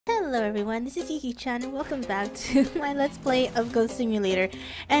Hello everyone, this is Yuki-chan and welcome back to my Let's Play of Goat Simulator.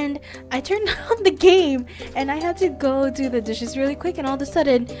 And I turned on the game and I had to go do the dishes really quick, and all of a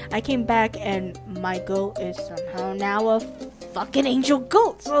sudden I came back and my goat is somehow now a fucking angel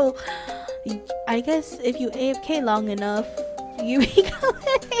goat. So I guess if you AFK long enough, you become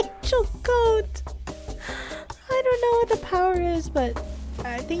an angel goat. I don't know what the power is, but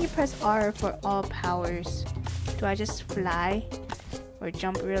I think you press R for all powers. Do I just fly? Or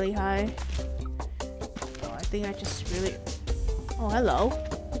jump really high? Oh, I think I just really... Oh, hello.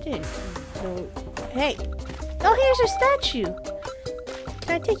 I didn't know... Hey! Oh, here's your statue!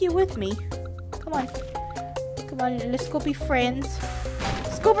 Can I take you with me? Come on. Come on, let's go be friends.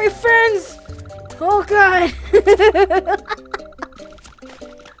 Let's go be friends! Oh, God!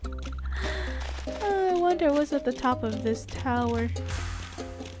 I wonder what's at the top of this tower.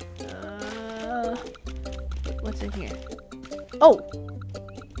 What's in here? Oh!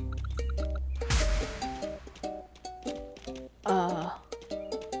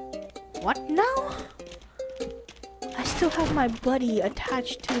 What now? I still have my buddy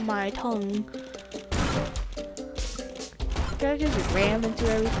attached to my tongue. Can I just ram into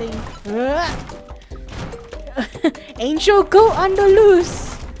everything? Angel goat on the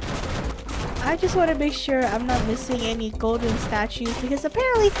loose! I just want to make sure I'm not missing any golden statues because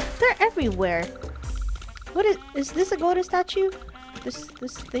apparently they're everywhere. What is this a golden statue? This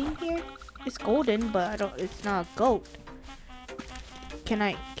thing here? It's golden, but it's not a goat. Can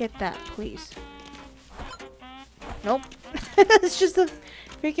I get that, please? Nope. It's just a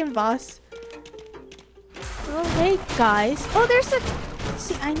freaking boss. Oh, hey guys. Oh, there's a...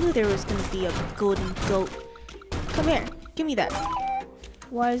 See, I knew there was gonna be a golden goat. Come here. Give me that.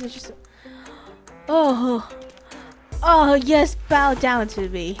 Why is it just... Oh. Oh, yes. Bow down to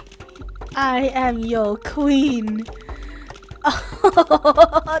me. I am your queen.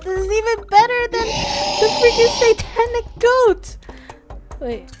 Oh, this is even better than the freaking satanic goat.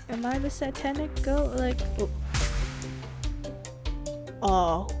 Wait, am I the satanic goat? Like,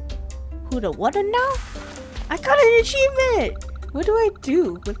 oh, who the what now? I got an achievement. What do I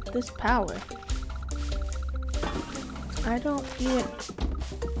do with this power? I don't even.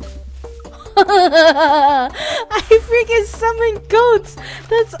 I freaking summon goats.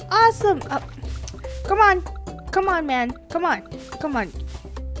 That's awesome. Come on, man. Come on.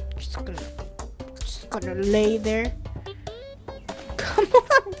 Just gonna lay there. Come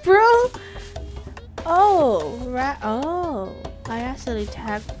on, bro. Oh, I accidentally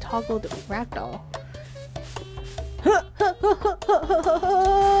toggled the ragdoll.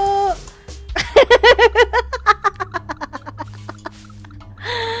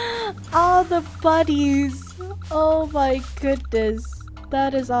 All the buddies. Oh my goodness.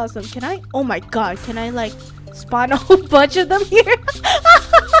 That is awesome. Can I? Oh my god. Can I like spawn a whole bunch of them here?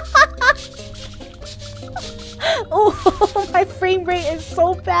 Oh, my frame rate is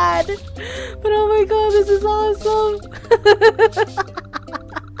so bad. But oh my god, this is awesome.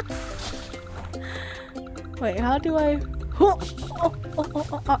 Wait, how do I...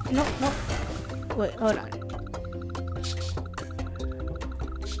 No. Wait, hold on.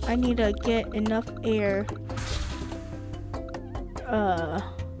 I need to get enough air. I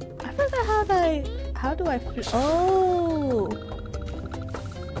forgot how do I... Oh!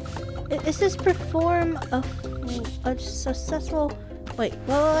 Is this perform a successful... Wait,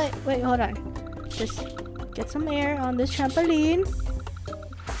 hold on. Just get some air on this trampoline.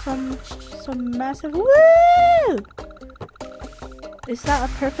 Some massive... Woo! Is that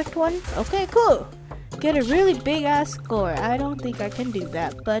a perfect one? Okay, cool. Get a really big ass score. I don't think I can do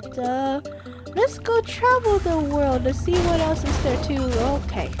that, but let's go travel the world to see what else is there too.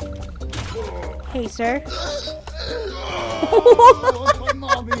 Okay. Hey, sir.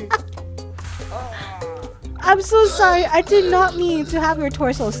 I'm so sorry. I did not mean to have your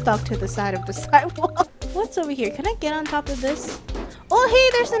torso stuck to the side of the sidewalk. What's over here? Can I get on top of this? Oh, hey,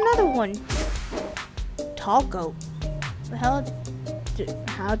 there's another one. Tall goat. The hell?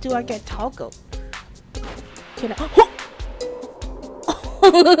 How do I get tall goat? Can I?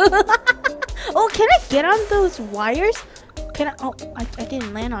 Oh, can I get on those wires? Can I? Oh, I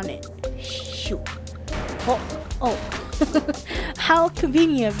didn't land on it. Shoot. Oh. How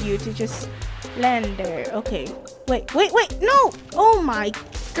convenient of you to just land there. Okay. Wait. No! Oh my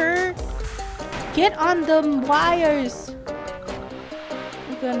god. Get on the wires.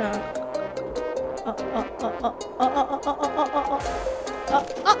 I'm gonna...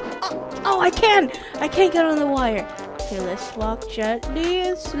 Oh, I can't get on the wire. Okay, let's walk gently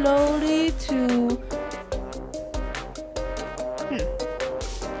and slowly to...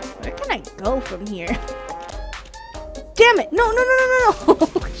 Where can I go from here? Damn it! No!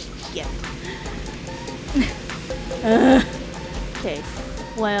 Okay,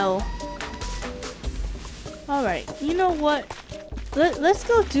 well, alright, you know what? Let's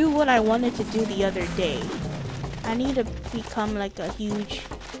go do what I wanted to do the other day. I need to become like a huge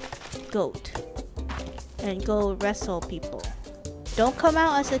goat and go wrestle people. Don't come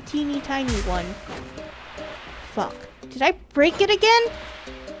out as a teeny tiny one. Fuck. Did I break it again?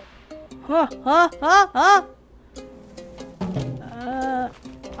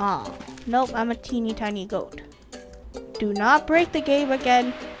 Nope, I'm a teeny tiny goat. Do not break the game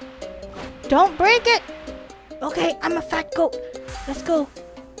again. Don't break it! Okay, I'm a fat goat. Let's go.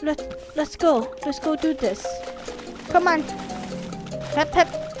 Let's go. Let's go do this. Come on. Pep pep.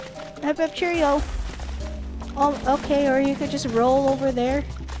 Pep pep cheerio. Oh, okay, or you could just roll over there.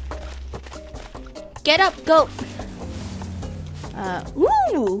 Get up, goat.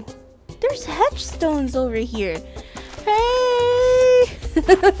 Ooh! There's hedgestones over here. Hey!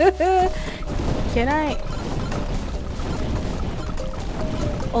 Can I?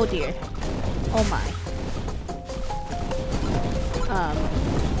 Oh dear. Oh my.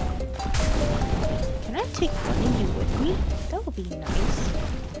 Can I take one of you with me? That would be nice.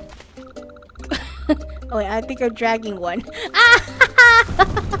 Oh wait, I think I'm dragging one.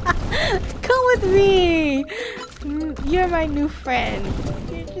 Come with me! You're my new friend.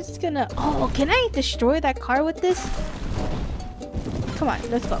 You're just gonna... Oh, can I destroy that car with this? Come on,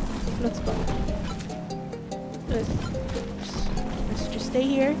 let's go. Let's go. Let's just stay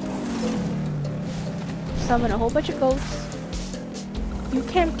here. Summon a whole bunch of goats. You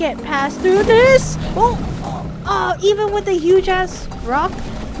can't get past through this! Oh, even with a huge ass rock,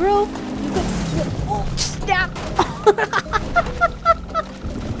 bro. You could... Oh, snap!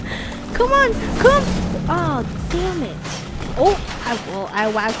 Come on, come! Oh, damn it. Oh, I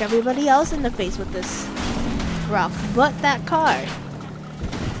whacked everybody else in the face with this rock, but that car.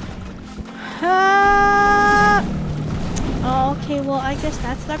 Okay, well, I guess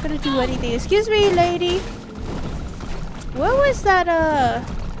that's not gonna do anything. Excuse me, lady. Where was that,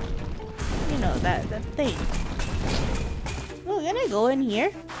 you know, that thing? Oh, can I go in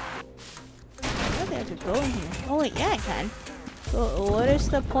here? I don't think I could go in here. Oh, wait, yeah, I can. So, what is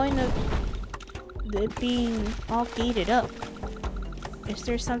the point of it being all gated up? Is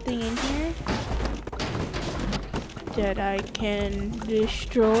there something in here that I can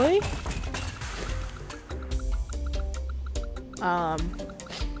destroy?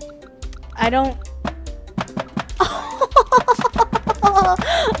 I don't...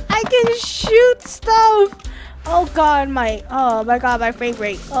 I can shoot stuff! Oh god, my god, my frame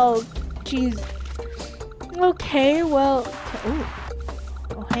rate. Oh, jeez. Okay, well... Ooh.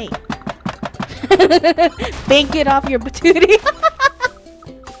 Oh, hey. Bank it off your patootie.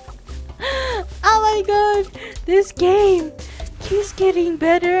 Oh my god, this game keeps getting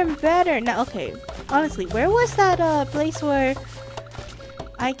better and better. Now, okay, honestly, where was that place where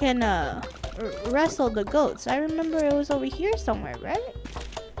I can wrestle the goats? I remember it was over here somewhere, right?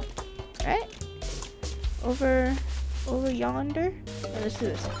 Right? Over yonder. Oh, let's do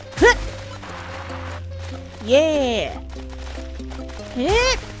this. Yeah.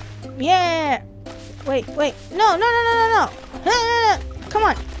 Yeah. Wait. No. Come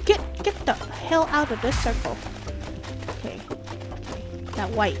on. Get the hell out of this circle. Okay. That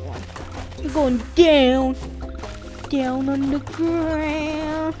white one. You're going down. Down on the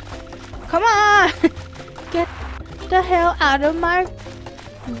ground. Come on. Get the hell out of my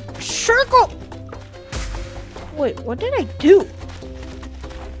circle. Wait, what did I do?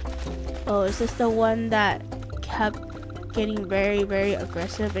 Oh, is this the one that kept getting very, very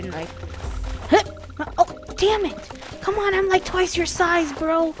aggressive and like... Oh, damn it! Come on, I'm like twice your size,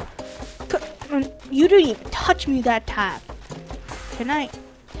 bro! You didn't even touch me that time. Can I...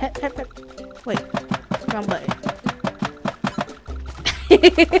 Wait, wrong button.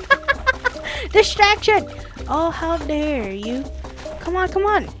 Distraction! Oh, how dare you? Come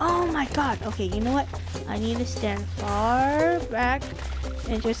on! Oh my god. Okay, you know what? I need to stand far back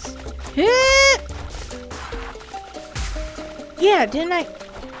and just hit. Yeah, didn't I?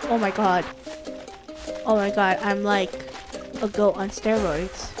 Oh my god. I'm like a goat on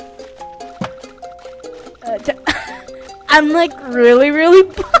steroids. I'm like really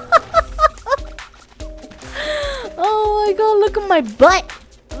Oh my god, look at my butt.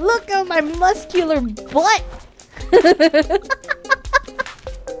 Look at my muscular butt.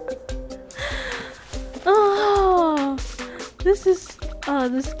 Oh,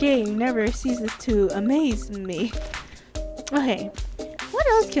 this game never ceases to amaze me. Okay, what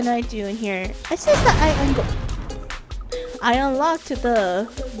else can I do in here? It says that I unlocked the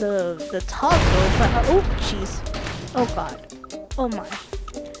toggle, but oh jeez, oh god, oh my.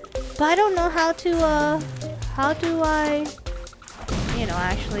 But I don't know how how do I, you know,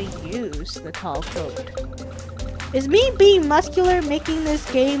 actually use the tall coat? Is me being muscular making this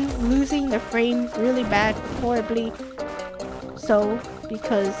game losing the frame really bad, horribly? So,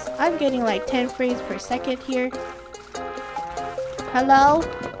 because I'm getting like 10 frames per second here. Hello?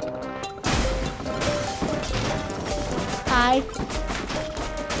 Hi.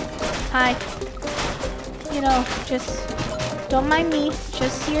 Hi. You know, just don't mind me.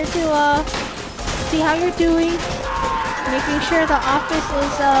 Just here to see how you're doing. Making sure the office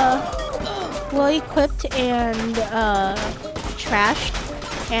is well equipped and trashed,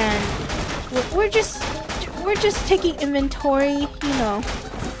 and we're just taking inventory, you know.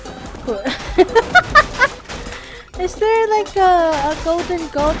 Is there like a golden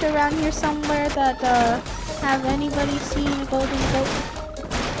goat around here somewhere that have anybody seen a golden goat?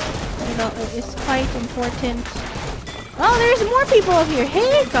 You know, it's quite important. Oh, there's more people up here.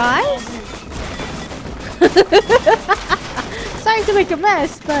 Hey guys. Sorry to make a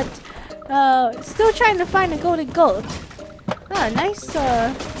mess, but still trying to find a golden goat. Oh, nice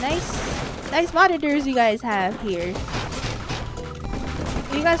monitors you guys have here.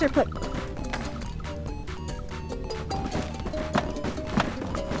 You guys are put.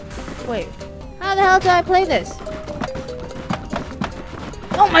 Wait, how the hell do I play this?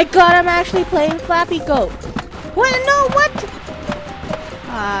 Oh my god, I'm actually playing Flappy Goat. What? No, what?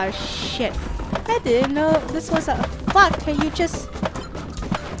 Ah, shit. I didn't know this was a... Fuck, can you just...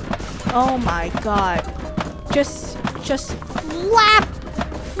 Oh my god. Just flap!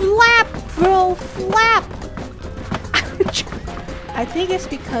 Flap, bro! Flap! I think it's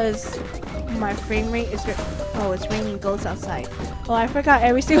because my frame rate is... Oh, it's raining goats outside. Oh, I forgot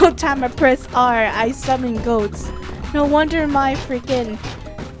every single time I press R, I summon goats. No wonder my freaking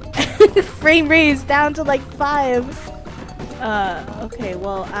frame rate is down to like 5. Okay,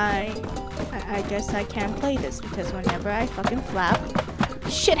 well, I guess I can't play this because whenever I fucking flap,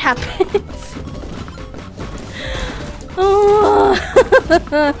 shit happens. Oh.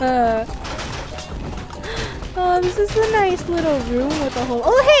 Oh, this is a nice little room with a whole...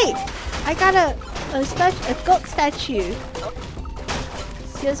 Oh, hey! I got a goat statue.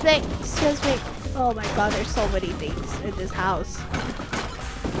 Excuse me, excuse me. Oh my god, there's so many things in this house.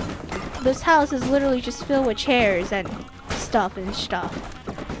 This house is literally just filled with chairs and stuff and stuff.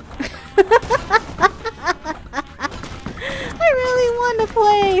 I really want to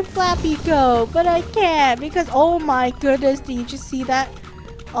play Flappy Goat, but I can't because oh my goodness, did you just see that?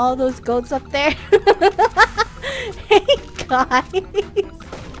 All those goats up there. Hey guys.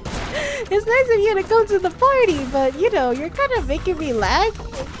 It's nice of you to come to the party, but you know, you're kind of making me lag.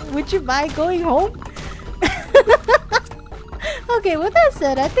 Would you mind going home? Okay, with that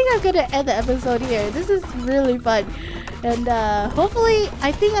said, I think I'm gonna end the episode here. This is really fun. And hopefully,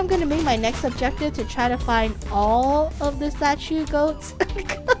 I think I'm gonna make my next objective to try to find all of the statue goats.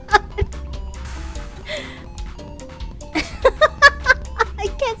 I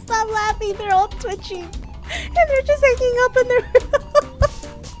can't stop laughing, they're all twitching. And they're just hanging up in their room.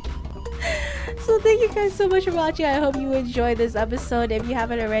 So thank you guys so much for watching. I hope you enjoyed this episode. If you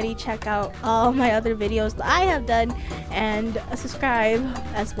haven't already, check out all my other videos that I have done. And subscribe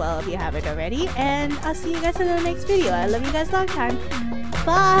as well if you haven't already. And I'll see you guys in the next video. I love you guys long time.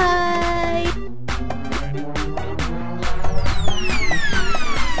 Bye!